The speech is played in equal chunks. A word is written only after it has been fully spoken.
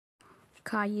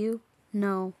Caillou?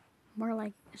 No, more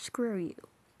like screw you.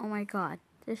 Oh my god,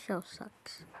 this show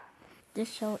sucks.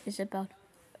 This show is about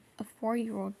a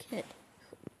 4-year-old kid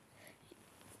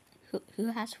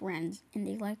who has friends and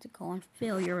they like to go on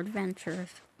failure adventures.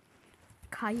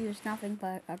 Caillou is nothing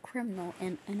but a criminal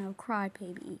and a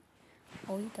crybaby.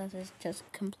 All he does is just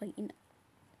complain,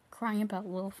 crying about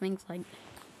little things like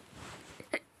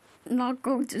not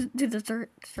going to the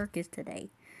circus today.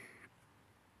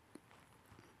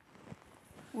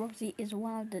 Rosie is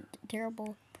one of the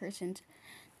terrible persons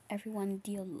everyone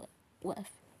deals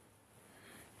with.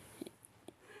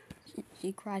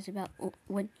 She cries about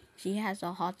when she has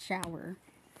a hot shower.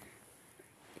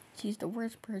 She's the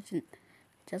worst person,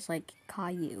 just like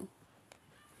Caillou.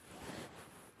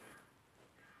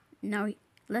 Now,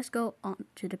 let's go on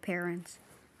to the parents.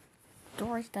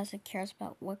 Doris doesn't care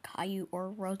about what Caillou or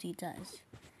Rosie does.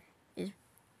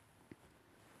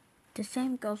 The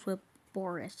same goes with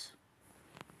Boris.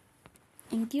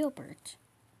 And Gilbert.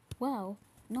 Well,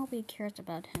 nobody cares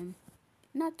about him.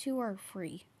 Not 2 or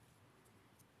 3.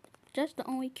 Just the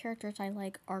only characters I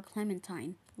like are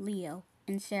Clementine, Leo,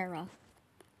 and Sarah.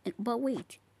 But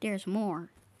wait, there's more.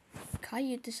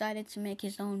 Caillou decided to make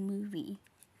his own movie,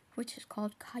 which is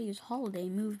called Caillou's Holiday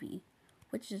Movie,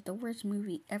 which is the worst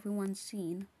movie everyone's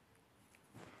seen.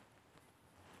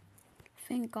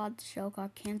 Thank God the show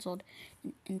got cancelled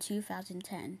in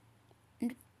 2010.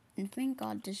 And thank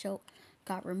God the show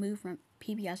got removed from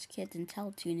PBS Kids and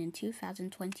Teletoon in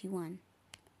 2021.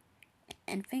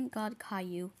 And thank God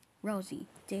Caillou, Rosie,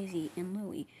 Daisy, and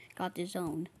Louie got their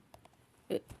own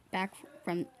back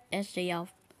from SJL,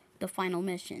 The Final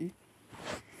Mission.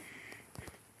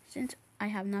 Since I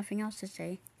have nothing else to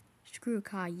say, screw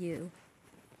Caillou.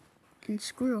 And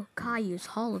screw Caillou's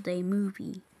Holiday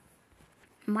Movie.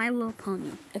 My Little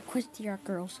Pony, Equestria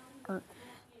Girls are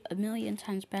a million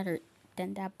times better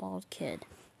than that bald kid.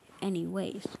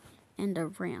 Anyways, end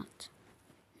of rant.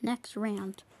 Next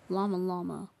rant, Llama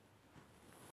Llama.